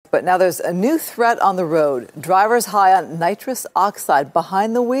But now there's a new threat on the road. Drivers high on nitrous oxide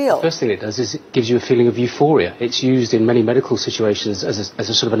behind the wheel. The first thing it does is it gives you a feeling of euphoria. It's used in many medical situations as a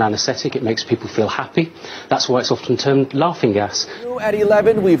sort of an anaesthetic. It makes people feel happy. That's why it's often termed laughing gas. At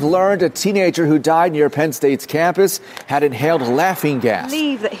 11, we've learned a teenager who died near Penn State's campus had inhaled laughing gas. I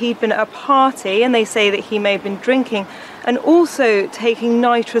believe that he'd been at a party, and they say that he may have been drinking and also taking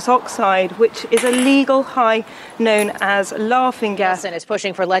nitrous oxide, which is a legal high known as laughing gas. Wilson is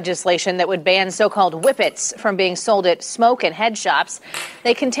pushing for legislation that would ban so-called whippets from being sold at smoke and head shops.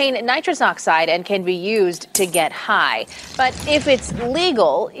 They contain nitrous oxide and can be used to get high. But if it's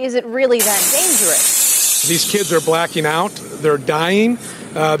legal, is it really that dangerous? These kids are blacking out. They're dying.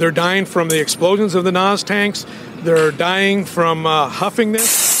 They're dying from the explosions of the NOS tanks. They're dying from huffing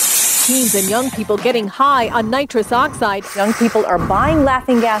this. Teens and young people getting high on nitrous oxide. Young people are buying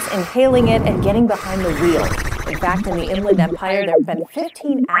laughing gas, inhaling it, and getting behind the wheel. In fact, in the Inland Empire, there have been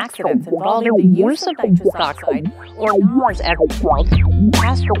 15 accidents involving the use of nitrous oxide or NOS at point.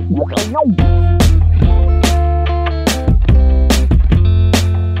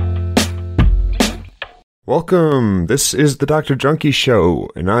 Welcome. This is the Dr. Junkie Show,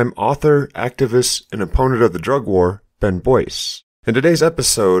 and I'm author, activist, and opponent of the drug war, Ben Boyce. And today's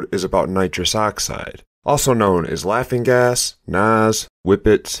episode is about nitrous oxide, also known as laughing gas, NOS,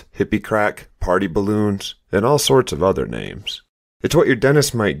 Whippits, Hippie Crack, party balloons, and all sorts of other names. It's what your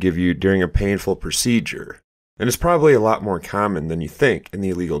dentist might give you during a painful procedure, and it's probably a lot more common than you think in the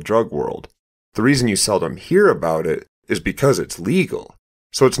illegal drug world. The reason you seldom hear about it is because it's legal,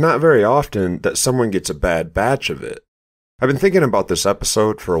 so it's not very often that someone gets a bad batch of it. I've been thinking about this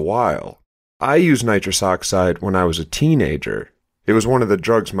episode for a while. I used nitrous oxide when I was a teenager. It was one of the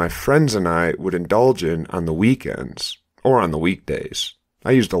drugs my friends and I would indulge in on the weekends, or on the weekdays.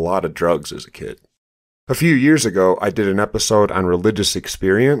 I used a lot of drugs as a kid. A few years ago, I did an episode on religious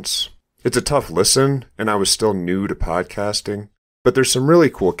experience. It's a tough listen, and I was still new to podcasting, but there's some really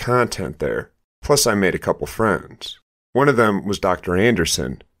cool content there. Plus, I made a couple friends. One of them was Dr.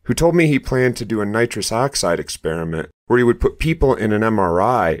 Anderson, who told me he planned to do a nitrous oxide experiment where he would put people in an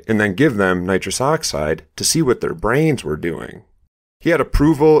MRI and then give them nitrous oxide to see what their brains were doing. He had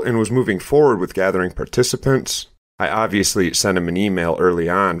approval and was moving forward with gathering participants. I obviously sent him an email early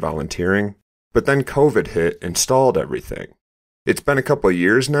on volunteering, but then COVID hit and stalled everything. It's been a couple of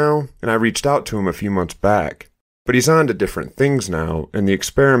years now, and I reached out to him a few months back, but he's on to different things now, and the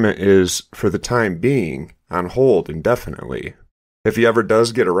experiment is, for the time being, on hold indefinitely. If he ever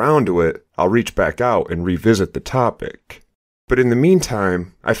does get around to it, I'll reach back out and revisit the topic. But in the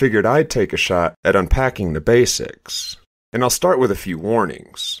meantime, I figured I'd take a shot at unpacking the basics. And I'll start with a few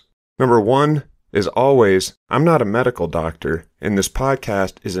warnings. Number one, as always, I'm not a medical doctor, and this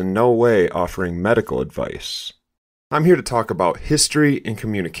podcast is in no way offering medical advice. I'm here to talk about history and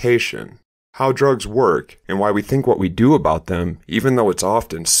communication, how drugs work, and why we think what we do about them, even though it's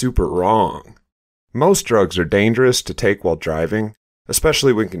often super wrong. Most drugs are dangerous to take while driving,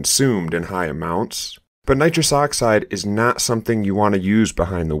 especially when consumed in high amounts, but nitrous oxide is not something you want to use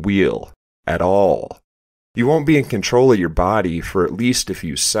behind the wheel, at all. You won't be in control of your body for at least a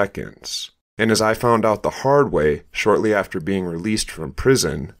few seconds. And as I found out the hard way shortly after being released from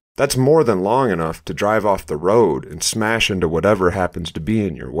prison, that's more than long enough to drive off the road and smash into whatever happens to be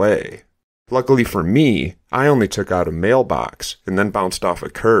in your way. Luckily for me, I only took out a mailbox and then bounced off a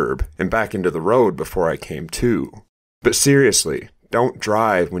curb and back into the road before I came to. But seriously, don't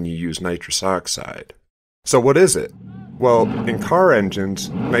drive when you use nitrous oxide. So what is it? Well, in car engines,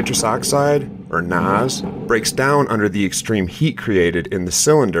 nitrous oxide, or NOS, breaks down under the extreme heat created in the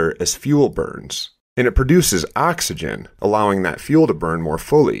cylinder as fuel burns, and it produces oxygen, allowing that fuel to burn more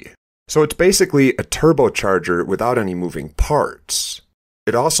fully. So it's basically a turbocharger without any moving parts.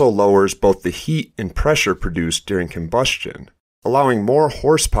 It also lowers both the heat and pressure produced during combustion, allowing more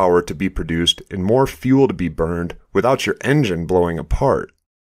horsepower to be produced and more fuel to be burned without your engine blowing apart.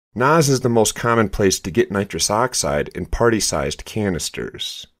 NOS is the most common place to get nitrous oxide in party-sized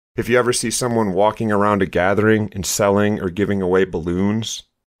canisters. If you ever see someone walking around a gathering and selling or giving away balloons,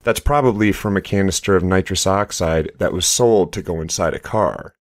 that's probably from a canister of nitrous oxide that was sold to go inside a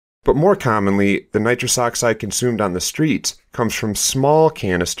car. But more commonly, the nitrous oxide consumed on the streets comes from small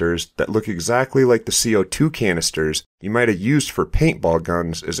canisters that look exactly like the CO2 canisters you might have used for paintball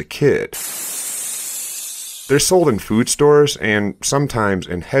guns as a kid. They're sold in food stores and sometimes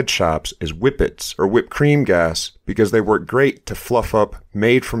in head shops as whippets or whipped cream gas because they work great to fluff up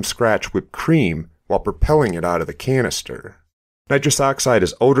made-from-scratch whipped cream while propelling it out of the canister. Nitrous oxide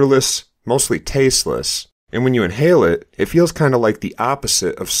is odorless, mostly tasteless, and when you inhale it, it feels kind of like the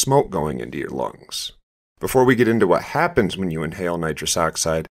opposite of smoke going into your lungs. Before we get into what happens when you inhale nitrous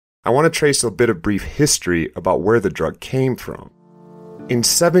oxide, I want to trace a bit of brief history about where the drug came from. In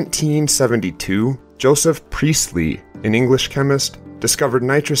 1772, Joseph Priestley, an English chemist, discovered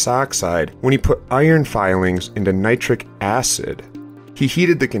nitrous oxide when he put iron filings into nitric acid. He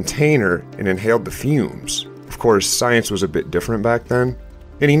heated the container and inhaled the fumes. Of course, science was a bit different back then,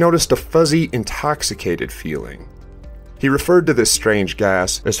 and he noticed a fuzzy, intoxicated feeling. He referred to this strange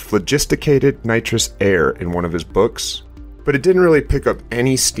gas as phlogisticated nitrous air in one of his books, but it didn't really pick up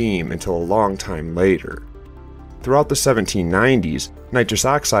any steam until a long time later. Throughout the 1790s, nitrous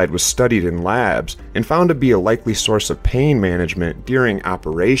oxide was studied in labs and found to be a likely source of pain management during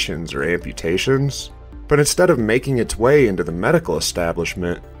operations or amputations. But instead of making its way into the medical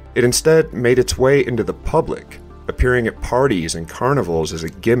establishment, it instead made its way into the public, appearing at parties and carnivals as a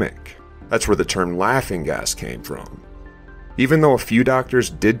gimmick. That's where the term laughing gas came from. Even though a few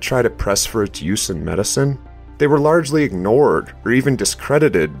doctors did try to press for its use in medicine, they were largely ignored or even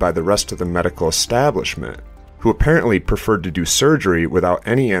discredited by the rest of the medical establishment, who apparently preferred to do surgery without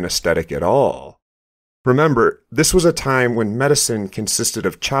any anesthetic at all. Remember, this was a time when medicine consisted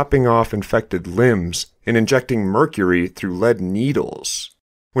of chopping off infected limbs and injecting mercury through lead needles.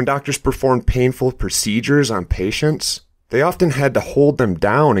 When doctors performed painful procedures on patients, they often had to hold them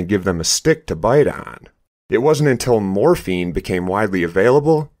down and give them a stick to bite on. It wasn't until morphine became widely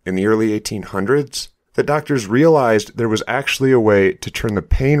available in the early 1800s that doctors realized there was actually a way to turn the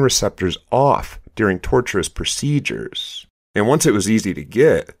pain receptors off during torturous procedures. And once it was easy to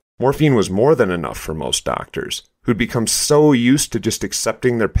get, morphine was more than enough for most doctors, who'd become so used to just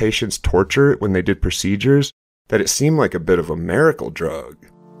accepting their patients' torture when they did procedures that it seemed like a bit of a miracle drug.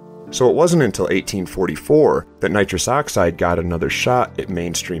 So it wasn't until 1844 that nitrous oxide got another shot at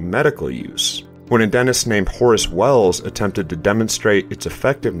mainstream medical use, when a dentist named Horace Wells attempted to demonstrate its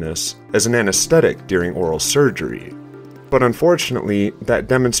effectiveness as an anesthetic during oral surgery. But unfortunately, that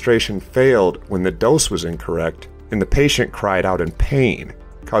demonstration failed when the dose was incorrect and the patient cried out in pain,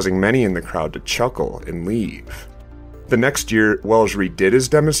 causing many in the crowd to chuckle and leave. The next year, Wells redid his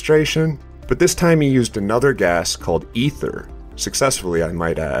demonstration, but this time he used another gas called ether, successfully I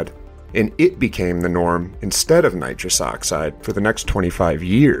might add, and it became the norm instead of nitrous oxide for the next 25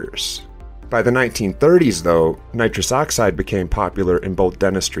 years. By the 1930s, though, nitrous oxide became popular in both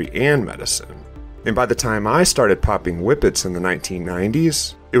dentistry and medicine. And by the time I started popping Whippits in the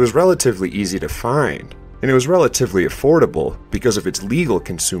 1990s, it was relatively easy to find, and it was relatively affordable because of its legal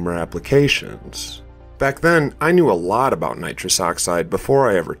consumer applications. Back then, I knew a lot about nitrous oxide before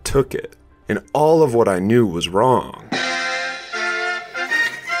I ever took it, and all of what I knew was wrong.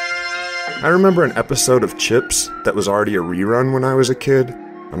 I remember an episode of Chips that was already a rerun when I was a kid.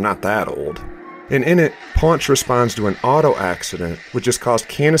 I'm not that old. And in it, Paunch responds to an auto accident which has caused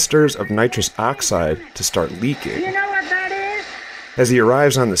canisters of nitrous oxide to start leaking. You know what that is? As he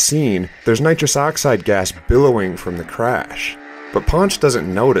arrives on the scene, there's nitrous oxide gas billowing from the crash. But Paunch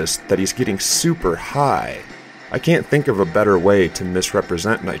doesn't notice that he's getting super high. I can't think of a better way to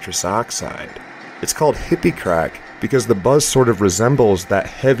misrepresent nitrous oxide. It's called Hippie Crack because the buzz sort of resembles that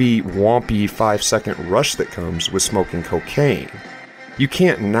heavy, wompy 5-second rush that comes with smoking cocaine. You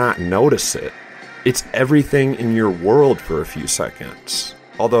can't not notice it. It's everything in your world for a few seconds.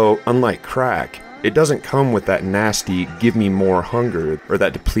 Although, unlike crack, it doesn't come with that nasty give me more hunger or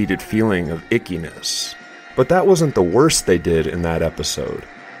that depleted feeling of ickiness. But that wasn't the worst they did in that episode.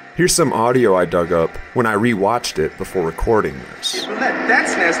 Here's some audio I dug up when I rewatched it before recording this.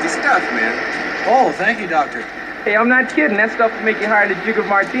 That's nasty stuff, man. Oh, thank you, doctor. Hey, I'm not kidding. That stuff will make you hard to jig a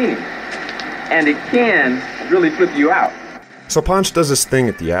martini. And it can really flip you out. So Paunch does his thing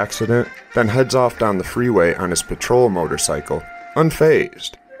at the accident, then heads off down the freeway on his patrol motorcycle,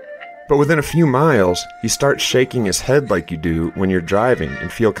 unfazed. But within a few miles, he starts shaking his head like you do when you're driving and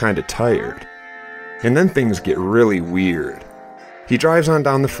feel kinda tired. And then things get really weird. He drives on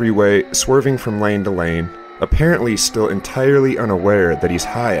down the freeway, swerving from lane to lane, apparently still entirely unaware that he's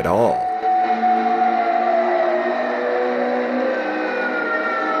high at all.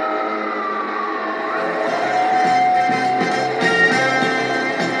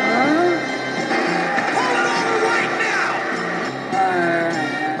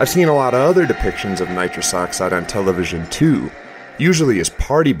 I've seen a lot of other depictions of nitrous oxide on television too, usually as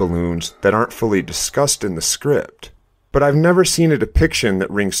party balloons that aren't fully discussed in the script. But I've never seen a depiction that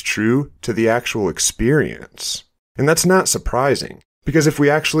rings true to the actual experience. And that's not surprising, because if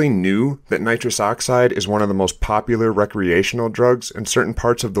we actually knew that nitrous oxide is one of the most popular recreational drugs in certain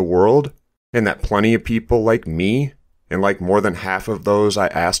parts of the world, and that plenty of people like me, and like more than half of those I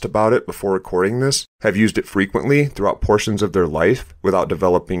asked about it before recording this, have used it frequently throughout portions of their life without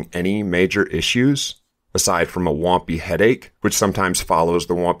developing any major issues, aside from a wompy headache, which sometimes follows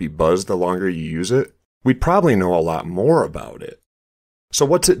the wompy buzz the longer you use it, we'd probably know a lot more about it. So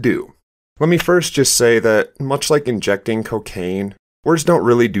what's it do? Let me first just say that, much like injecting cocaine, words don't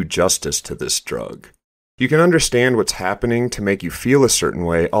really do justice to this drug. You can understand what's happening to make you feel a certain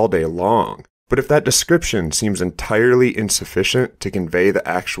way all day long, but if that description seems entirely insufficient to convey the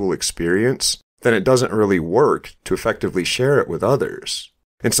actual experience, then it doesn't really work to effectively share it with others.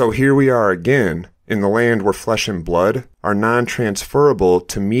 And so here we are again, in the land where flesh and blood are non-transferable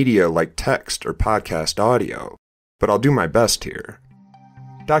to media like text or podcast audio. But I'll do my best here.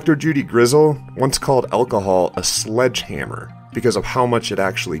 Dr. Judy Grizzle once called alcohol a sledgehammer because of how much it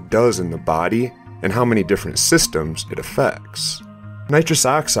actually does in the body and how many different systems it affects. Nitrous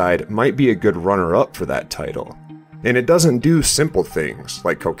oxide might be a good runner-up for that title. And it doesn't do simple things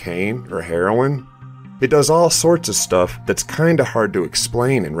like cocaine or heroin. It does all sorts of stuff that's kinda hard to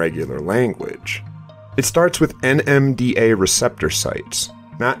explain in regular language. It starts with NMDA receptor sites,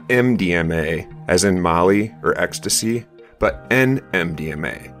 not MDMA, as in Molly or ecstasy, but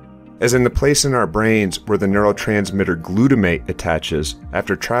NMDMA, as in the place in our brains where the neurotransmitter glutamate attaches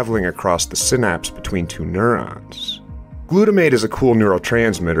after traveling across the synapse between two neurons. Glutamate is a cool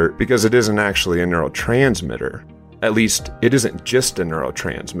neurotransmitter because it isn't actually a neurotransmitter. At least, it isn't just a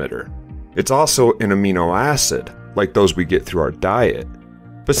neurotransmitter. It's also an amino acid, like those we get through our diet.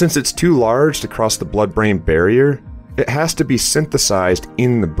 But since it's too large to cross the blood-brain barrier, it has to be synthesized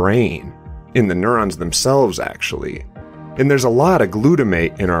in the brain, in the neurons themselves actually. And there's a lot of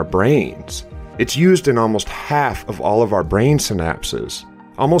glutamate in our brains. It's used in almost half of all of our brain synapses,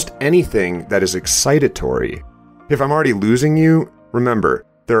 almost anything that is excitatory. If I'm already losing you, remember,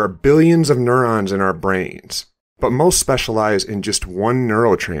 there are billions of neurons in our brains, but most specialize in just one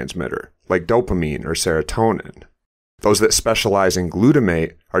neurotransmitter, like dopamine or serotonin. Those that specialize in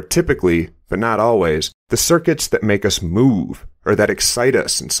glutamate are typically, but not always, the circuits that make us move or that excite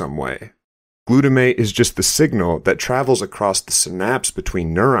us in some way. Glutamate is just the signal that travels across the synapse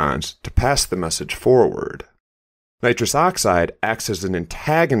between neurons to pass the message forward. Nitrous oxide acts as an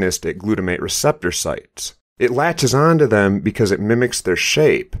antagonist at glutamate receptor sites. It latches onto them because it mimics their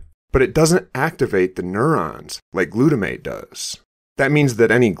shape, but it doesn't activate the neurons like glutamate does. That means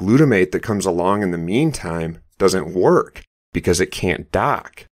that any glutamate that comes along in the meantime doesn't work because it can't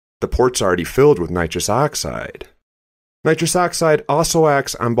dock. The port's already filled with nitrous oxide. Nitrous oxide also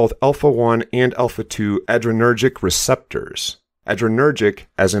acts on both alpha-1 and alpha-2 adrenergic receptors. Adrenergic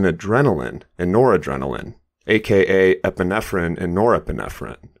as in adrenaline and noradrenaline, aka epinephrine and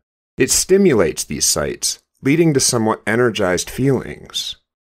norepinephrine. It stimulates these sites, leading to somewhat energized feelings.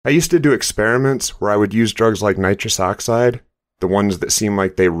 I used to do experiments where I would use drugs like nitrous oxide, the ones that seem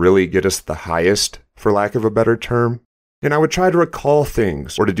like they really get us the highest, for lack of a better term, and I would try to recall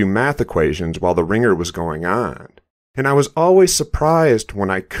things or to do math equations while the ringer was going on. And I was always surprised when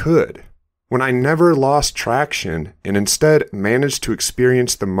I could, when I never lost traction and instead managed to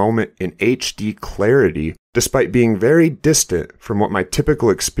experience the moment in HD clarity despite being very distant from what my typical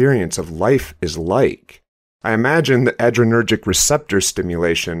experience of life is like. I imagine that adrenergic receptor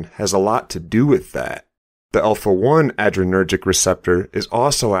stimulation has a lot to do with that. The alpha-1 adrenergic receptor is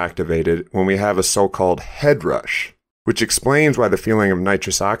also activated when we have a so-called head rush, which explains why the feeling of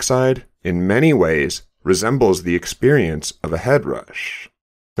nitrous oxide, in many ways, resembles the experience of a head rush.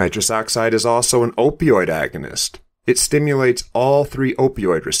 Nitrous oxide is also an opioid agonist. It stimulates all three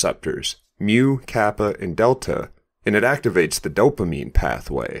opioid receptors, mu, kappa, and delta, and it activates the dopamine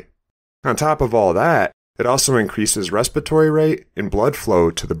pathway. On top of all that, it also increases respiratory rate and blood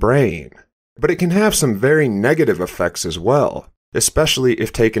flow to the brain. But it can have some very negative effects as well, especially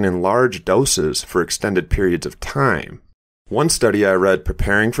if taken in large doses for extended periods of time. One study I read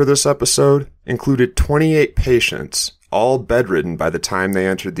preparing for this episode included 28 patients, all bedridden by the time they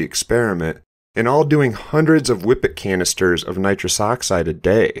entered the experiment, and all doing hundreds of whippet canisters of nitrous oxide a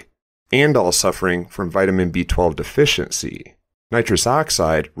day, and all suffering from vitamin B12 deficiency. Nitrous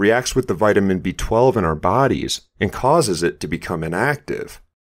oxide reacts with the vitamin B12 in our bodies and causes it to become inactive.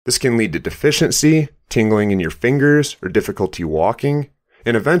 This can lead to deficiency, tingling in your fingers, or difficulty walking,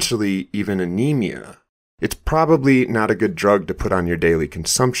 and eventually even anemia. It's probably not a good drug to put on your daily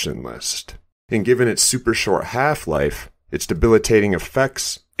consumption list. And given its super short half-life, its debilitating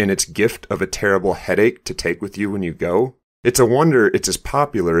effects, and its gift of a terrible headache to take with you when you go, it's a wonder it's as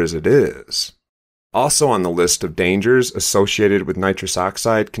popular as it is. Also on the list of dangers associated with nitrous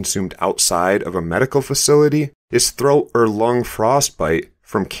oxide consumed outside of a medical facility is throat or lung frostbite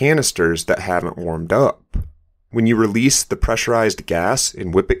from canisters that haven't warmed up. When you release the pressurized gas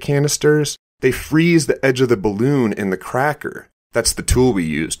in whippet canisters, they freeze the edge of the balloon in the cracker, That's the tool we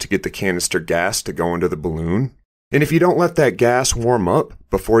use to get the canister gas to go into the balloon. And if you don't let that gas warm up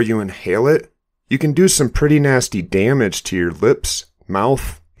before you inhale it, you can do some pretty nasty damage to your lips,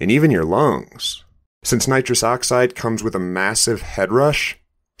 mouth, and even your lungs. Since nitrous oxide comes with a massive head rush,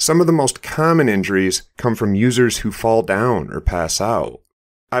 some of the most common injuries come from users who fall down or pass out.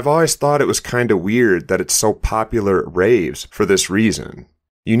 I've always thought it was kinda weird that it's so popular at raves for this reason.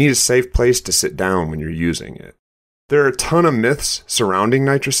 You need a safe place to sit down when you're using it. There are a ton of myths surrounding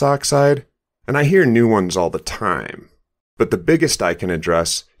nitrous oxide, and I hear new ones all the time. But the biggest I can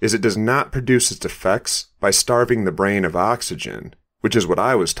address is it does not produce its effects by starving the brain of oxygen, which is what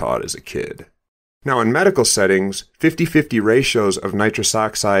I was taught as a kid. Now, in medical settings, 50-50 ratios of nitrous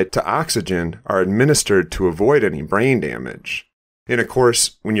oxide to oxygen are administered to avoid any brain damage. And of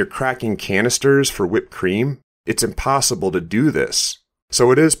course, when you're cracking canisters for whipped cream, it's impossible to do this. So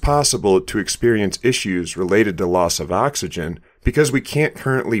it is possible to experience issues related to loss of oxygen because we can't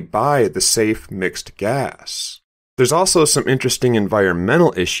currently buy the safe mixed gas. There's also some interesting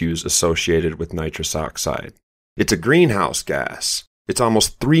environmental issues associated with nitrous oxide. It's a greenhouse gas. It's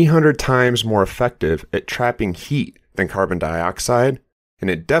almost 300 times more effective at trapping heat than carbon dioxide, and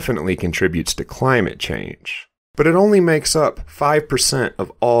it definitely contributes to climate change. But it only makes up 5%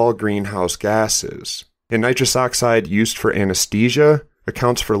 of all greenhouse gases, and nitrous oxide used for anesthesia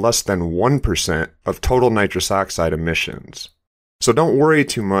accounts for less than 1% of total nitrous oxide emissions. So don't worry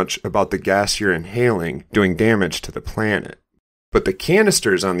too much about the gas you're inhaling doing damage to the planet. But the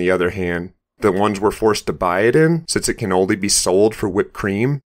canisters, on the other hand, the ones we're forced to buy it in, since it can only be sold for whipped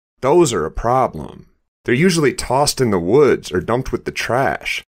cream, those are a problem. They're usually tossed in the woods or dumped with the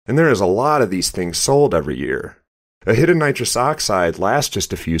trash, and there is a lot of these things sold every year. A hit of nitrous oxide lasts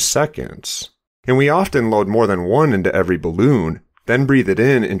just a few seconds, and we often load more than one into every balloon, then breathe it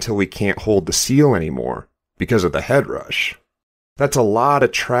in until we can't hold the seal anymore because of the head rush. That's a lot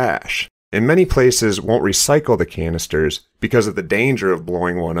of trash, and many places won't recycle the canisters because of the danger of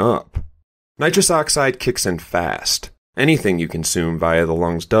blowing one up. Nitrous oxide kicks in fast. Anything you consume via the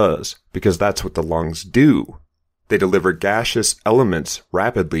lungs does, because that's what the lungs do. They deliver gaseous elements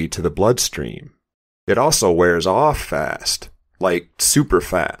rapidly to the bloodstream. It also wears off fast, like super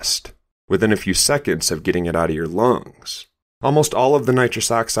fast, within a few seconds of getting it out of your lungs. Almost all of the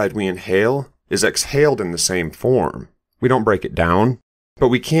nitrous oxide we inhale is exhaled in the same form. We don't break it down, but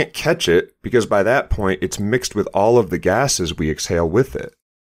we can't catch it because by that point it's mixed with all of the gases we exhale with it.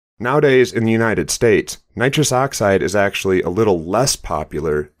 Nowadays in the United States, nitrous oxide is actually a little less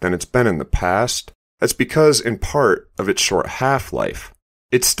popular than it's been in the past. That's because, in part, of its short half-life.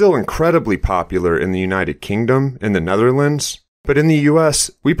 It's still incredibly popular in the United Kingdom and the Netherlands, but in the US,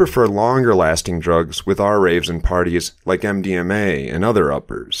 we prefer longer-lasting drugs with our raves and parties like MDMA and other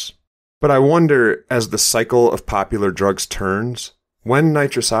uppers. But I wonder, as the cycle of popular drugs turns, when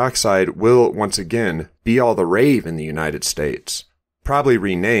nitrous oxide will, once again, be all the rave in the United States. Probably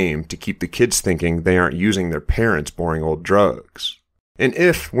renamed to keep the kids thinking they aren't using their parents' boring old drugs. And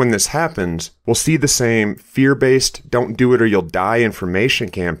if, when this happens, we'll see the same fear-based, don't do it or you'll die information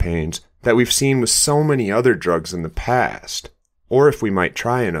campaigns that we've seen with so many other drugs in the past. Or if we might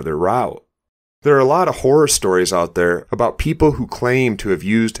try another route. There are a lot of horror stories out there about people who claim to have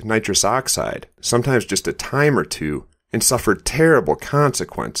used nitrous oxide, sometimes just a time or two, and suffered terrible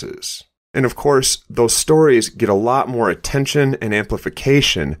consequences. And of course, those stories get a lot more attention and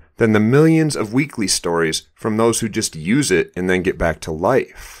amplification than the millions of weekly stories from those who just use it and then get back to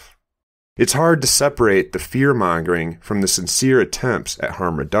life. It's hard to separate the fear-mongering from the sincere attempts at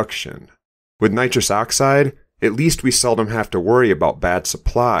harm reduction. With nitrous oxide, at least we seldom have to worry about bad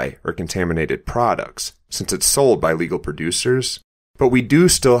supply or contaminated products, since it's sold by legal producers. But we do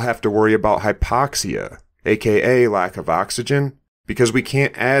still have to worry about hypoxia, aka lack of oxygen, because we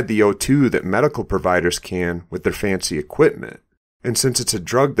can't add the O2 that medical providers can with their fancy equipment. And since it's a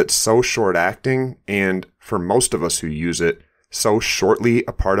drug that's so short-acting and, for most of us who use it, so shortly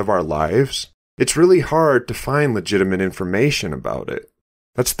a part of our lives, it's really hard to find legitimate information about it.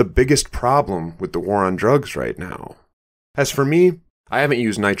 That's the biggest problem with the war on drugs right now. As for me, I haven't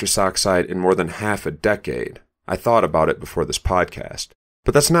used nitrous oxide in more than half a decade. I thought about it before this podcast.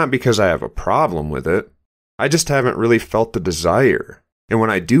 But that's not because I have a problem with it. I just haven't really felt the desire. And when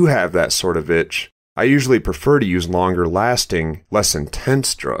I do have that sort of itch, I usually prefer to use longer lasting, less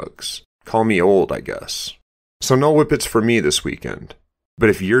intense drugs. Call me old, I guess. So no whippets for me this weekend. But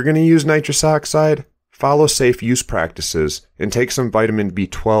if you're going to use nitrous oxide, follow safe use practices and take some vitamin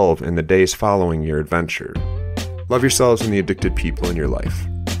B12 in the days following your adventure. Love yourselves and the addicted people in your life.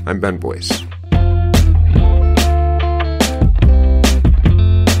 I'm Ben Boyce.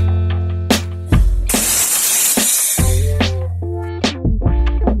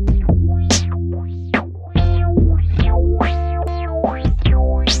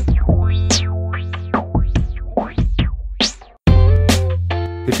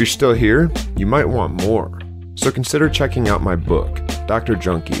 you're still here, you might want more. So consider checking out my book, Dr.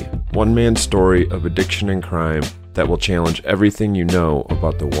 Junkie, one man's story of addiction and crime that will challenge everything you know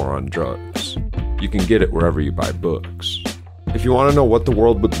about the war on drugs. You can get it wherever you buy books. If you want to know what the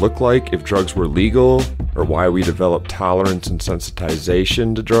world would look like if drugs were legal, or why we develop tolerance and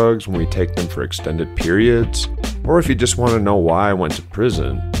sensitization to drugs when we take them for extended periods, or if you just want to know why I went to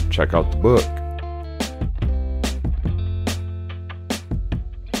prison, check out the book.